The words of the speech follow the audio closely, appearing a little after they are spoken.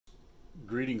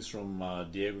Greetings from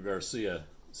Diego Garcia.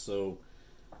 So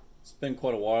it's been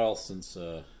quite a while since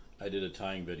I did a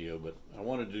tying video, but I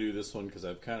wanted to do this one because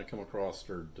I've kind of come across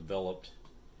or developed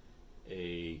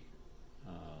a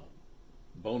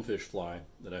bonefish fly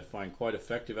that I find quite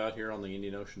effective out here on the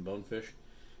Indian Ocean bonefish,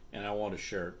 and I want to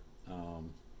share it.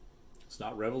 It's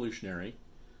not revolutionary,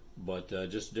 but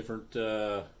just different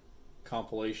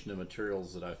compilation of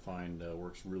materials that I find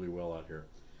works really well out here.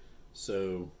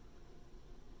 So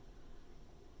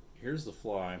here's the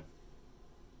fly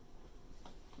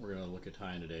we're going to look at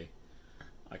tying today.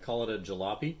 I call it a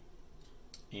jalopy,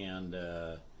 and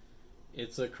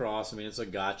it's a cross. I mean, it's a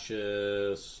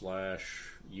gotcha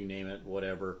slash you name it,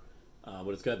 whatever. But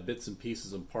it's got bits and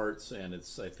pieces and parts, and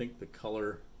it's, I think, the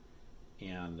color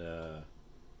and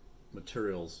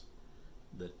materials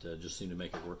that just seem to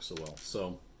make it work so well.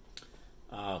 So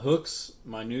hooks,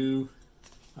 my new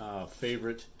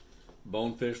favorite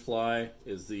bonefish fly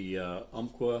is the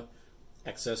Umpqua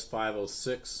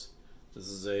XS506. This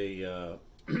is a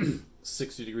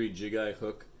 60-degree jig eye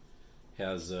hook.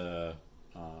 Has a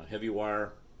heavy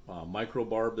wire micro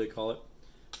barb, they call it.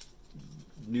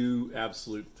 New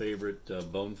absolute favorite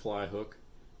bone fly hook.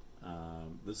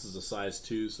 This is a size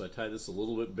 2, so I tie this a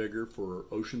little bit bigger for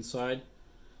oceanside,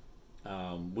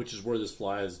 which is where this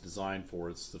fly is designed for.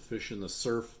 It's the fish in the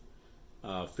surf,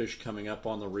 fish coming up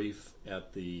on the reef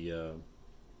at the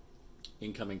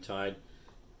incoming tide,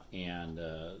 and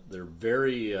they're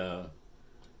very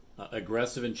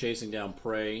aggressive in chasing down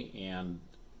prey, and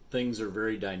things are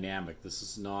very dynamic. This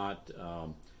is not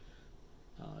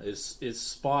it's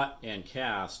spot and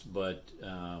cast, but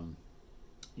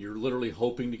you're literally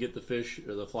hoping to get the fish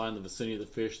or the fly in the vicinity of the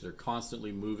fish. They're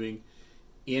constantly moving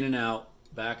in and out,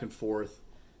 back and forth,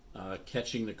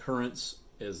 catching the currents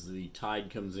as the tide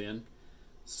comes in.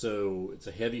 So it's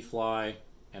a heavy fly,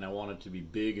 and I want it to be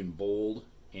big and bold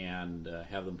and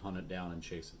have them hunt it down and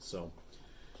chase it. So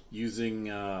using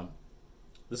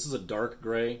this is a dark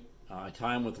gray. I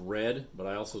tie them with red, but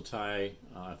I also tie,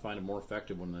 I find it more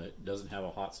effective when it doesn't have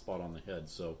a hot spot on the head.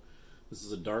 So this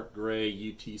is a dark gray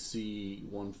UTC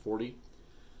 140.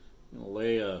 I'm going to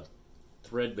lay a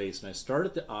thread base, and I start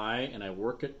at the eye and I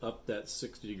work it up that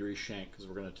 60-degree shank, because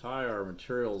we're going to tie our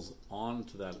materials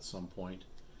onto that at some point.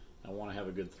 I want to have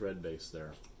a good thread base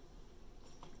there.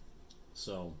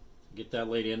 So get that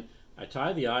laid in. I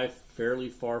tie the eye fairly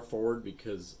far forward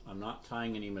because I'm not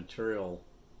tying any material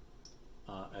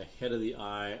ahead of the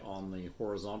eye on the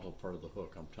horizontal part of the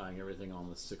hook. I'm tying everything on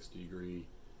the 60-degree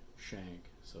shank.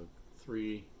 So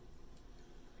 3,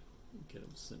 get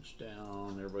them cinched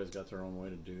down. Everybody's got their own way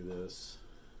to do this.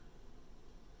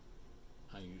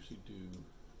 I usually do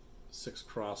 6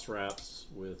 cross wraps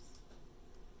with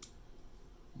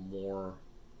more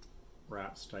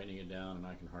wraps tightening it down, and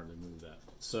I can hardly move that.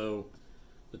 So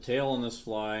the tail on this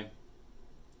fly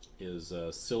is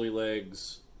silly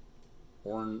legs,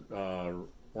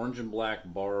 orange and black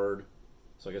barred.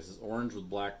 So I guess it's orange with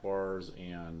black bars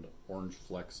and orange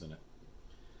flecks in it.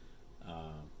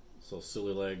 So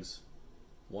silly legs,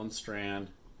 1 strand,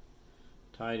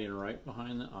 tied in right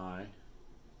behind the eye.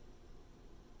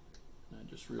 I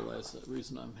just realized that the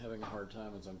reason I'm having a hard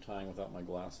time is I'm tying without my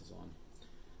glasses on.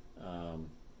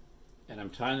 And I'm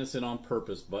tying this in on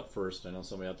purpose, butt first. I know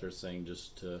somebody out there is saying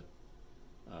just to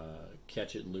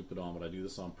catch it and loop it on, but I do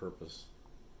this on purpose.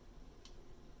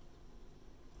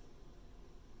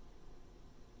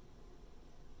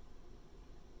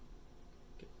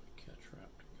 Get my catch wrap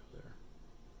to go there.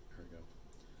 There we go.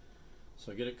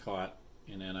 So I get it caught,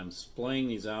 and then I'm splaying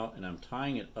these out, and I'm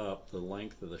tying it up the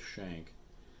length of the shank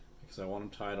because I want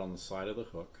them tied on the side of the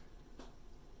hook.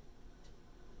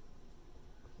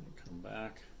 Come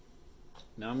back.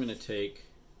 Now I'm going to take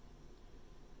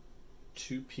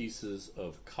 2 pieces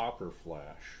of copper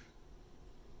flash,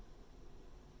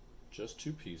 just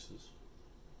 2 pieces.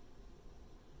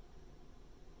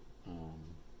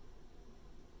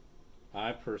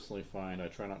 I personally find I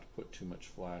try not to put too much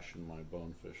flash in my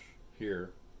bonefish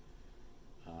here.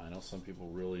 I know some people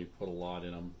really put a lot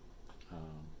in them,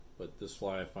 but this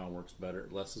fly I found works better.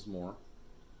 Less is more.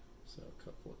 So a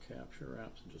couple of capture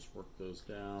wraps and just work those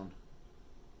down.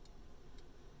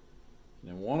 And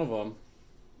then one of them,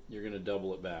 you're going to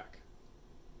double it back.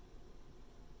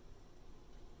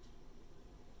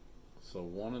 So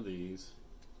one of these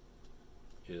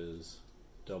is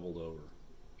doubled over,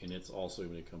 and it's also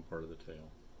going to become part of the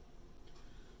tail.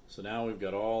 So now we've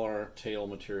got all our tail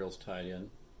materials tied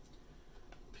in.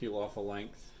 Peel off a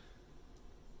length.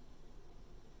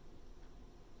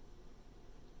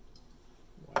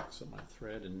 Wax up my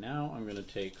thread, and now I'm going to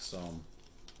take some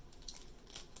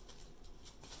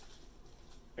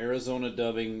Arizona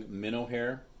dubbing minnow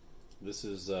hair. This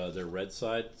is their red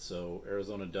side. So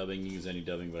Arizona dubbing, use any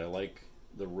dubbing, but I like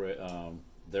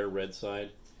their red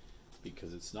side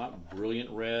because it's not brilliant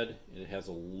red. It has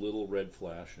a little red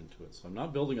flash into it. So I'm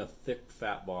not building a thick,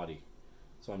 fat body.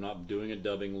 So I'm not doing a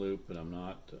dubbing loop, and I'm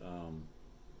not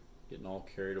getting all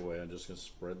carried away. I'm just going to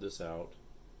spread this out,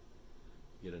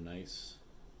 get a nice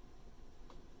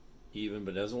even,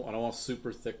 but I don't want a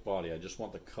super thick body. I just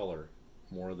want the color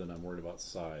more than I'm worried about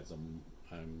size.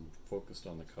 I'm focused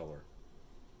on the color.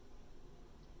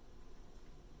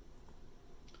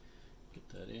 Get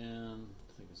that in.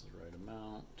 I think it's the right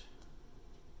amount.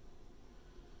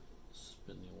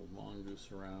 Spin the old mongoose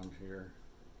around here.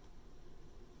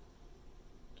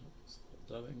 Don't miss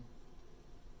the dubbing.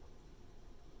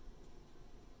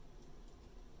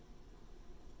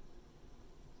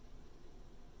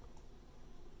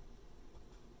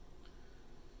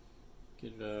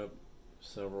 Get it up,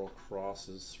 several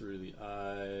crosses through the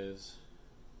eyes.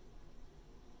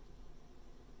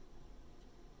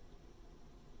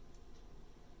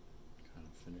 Kind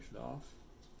of finish it off.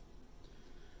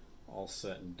 All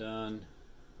set and done.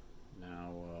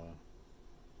 Now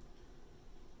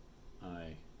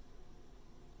I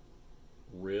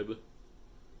rib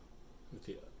with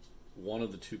one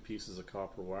of the two pieces of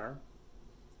copper wire.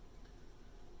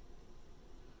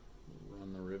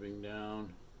 Run the ribbing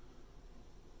down.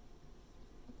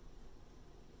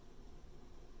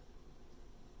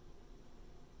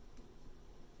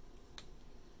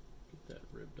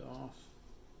 Ribbed off,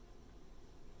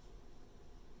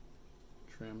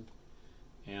 trimmed,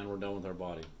 and we're done with our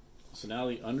body. So now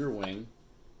the underwing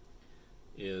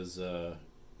is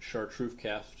chartreuse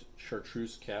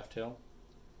calf tail.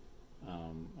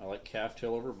 I like calf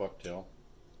tail over bucktail.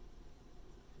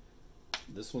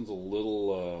 This one's a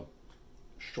little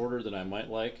shorter than I might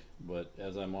like, but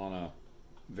as I'm on a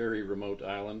very remote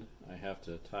island, I have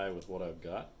to tie with what I've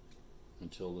got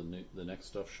until the next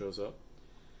stuff shows up.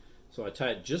 So I tie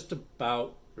it just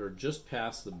about, or just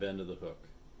past the bend of the hook,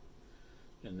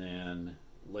 and then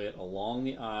lay it along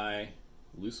the eye,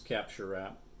 loose capture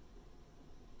wrap,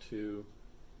 2,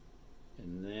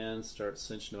 and then start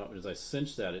cinching them up. And as I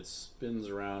cinch that, it spins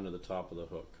around to the top of the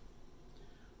hook.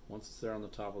 Once it's there on the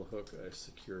top of the hook, I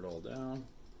secure it all down,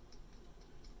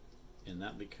 and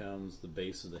that becomes the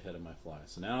base of the head of my fly.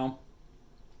 So now,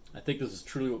 I think this is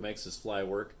truly what makes this fly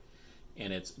work,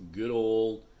 and it's good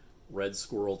old red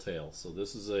squirrel tail. So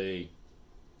this is a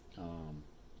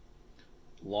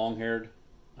long-haired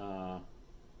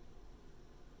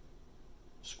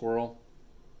squirrel.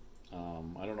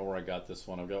 I don't know where I got this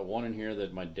one. I've got one in here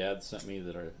that my dad sent me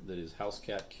that his house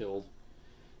cat killed.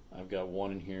 I've got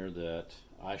one in here that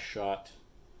I shot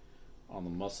on the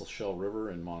Musselshell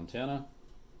River in Montana,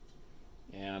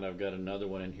 and I've got another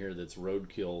one in here that's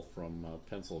roadkill from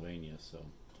Pennsylvania. So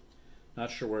not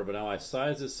sure where, but now I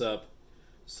size this up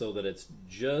so that it's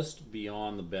just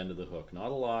beyond the bend of the hook.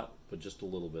 Not a lot, but just a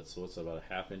little bit. So it's about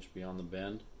a 1/2 inch beyond the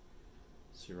bend.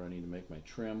 See where I need to make my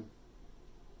trim.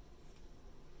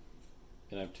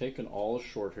 And I've taken all the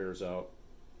short hairs out.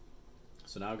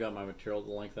 So now I've got my material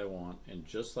the length I want, and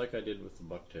just like I did with the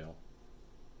bucktail,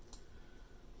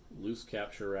 loose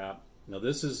capture wrap. Now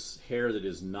this is hair that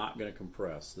is not going to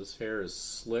compress. This hair is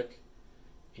slick,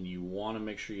 and you want to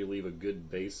make sure you leave a good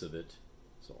base of it.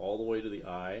 So all the way to the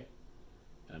eye.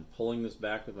 And I'm pulling this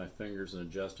back with my fingers and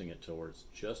adjusting it till where it's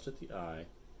just at the eye.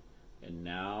 And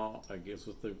now, I guess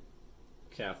with the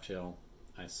calf tail,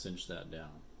 I cinch that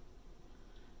down.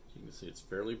 So you can see it's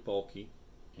fairly bulky,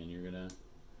 and you're going to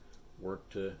work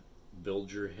to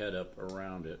build your head up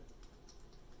around it.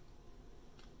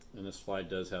 And this fly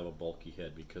does have a bulky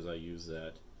head because I use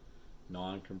that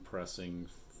non-compressing,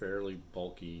 fairly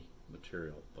bulky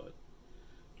material. But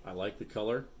I like the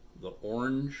color. The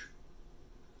orange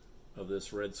of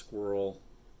this red squirrel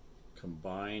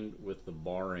combined with the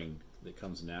barring that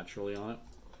comes naturally on it.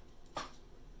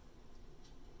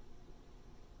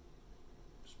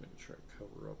 Just making sure I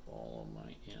cover up all of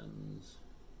my ends.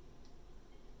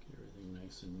 Get everything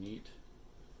nice and neat.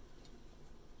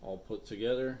 All put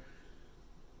together.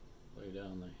 Lay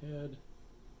down the head.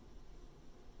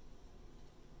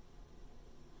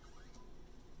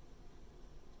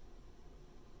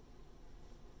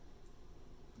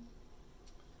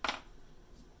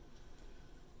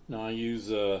 Now I use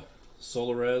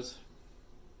Solarez,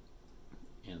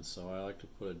 and so I like to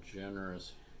put a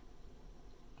generous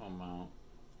amount,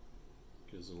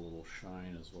 gives it a little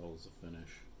shine as well as a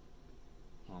finish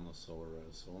on the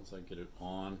Solarez. So once I get it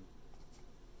on,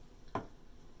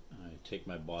 I take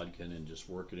my bodkin and just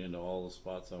work it into all the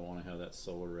spots I want to have that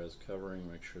Solarez covering,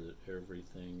 make sure that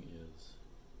everything is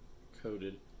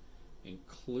coated,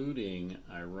 including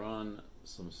I run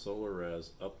some solar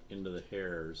res up into the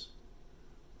hairs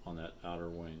on that outer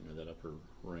wing, or that upper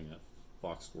ring, that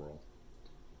fox squirrel,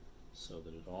 so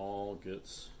that it all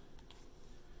gets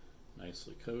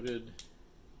nicely coated.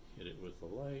 Hit it with the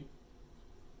light.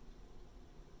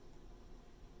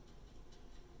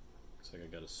 Looks like I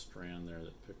got a strand there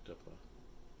that picked up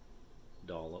a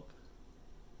dollop.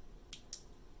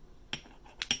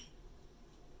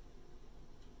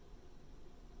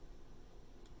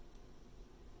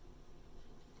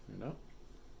 Clean it up.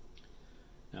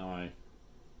 Now I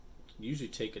usually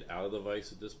take it out of the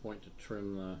vise at this point to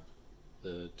trim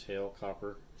the tail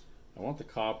copper. I want the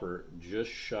copper just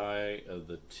shy of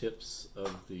the tips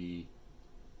of the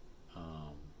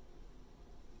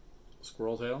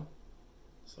squirrel tail.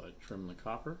 So I trim the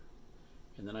copper,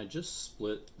 and then I just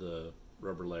split the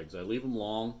rubber legs. I leave them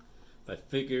long.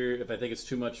 If I think it's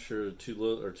too much or too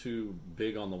little or too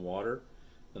big on the water,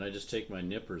 then I just take my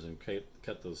nippers and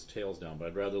cut those tails down. But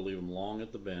I'd rather leave them long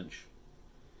at the bench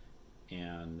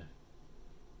and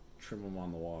trim them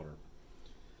on the water.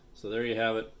 So there you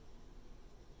have it.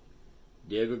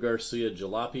 Diego Garcia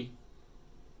Jalopy.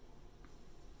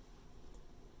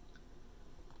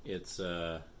 It's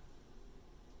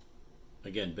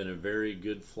again been a very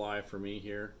good fly for me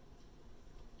here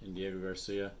in Diego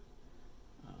Garcia.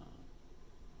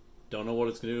 Don't know what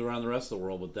it's going to do around the rest of the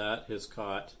world, but that has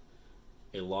caught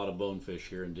a lot of bonefish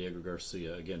here in Diego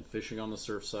Garcia. Again, fishing on the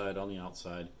surf side, on the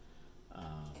outside.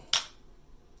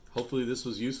 Hopefully this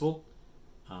was useful.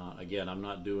 Again, I'm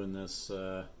not doing this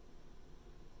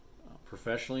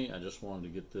professionally. I just wanted to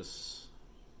get this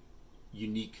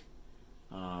unique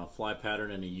fly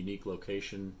pattern in a unique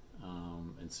location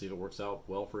and see if it works out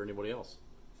well for anybody else.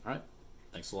 All right,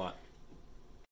 thanks a lot.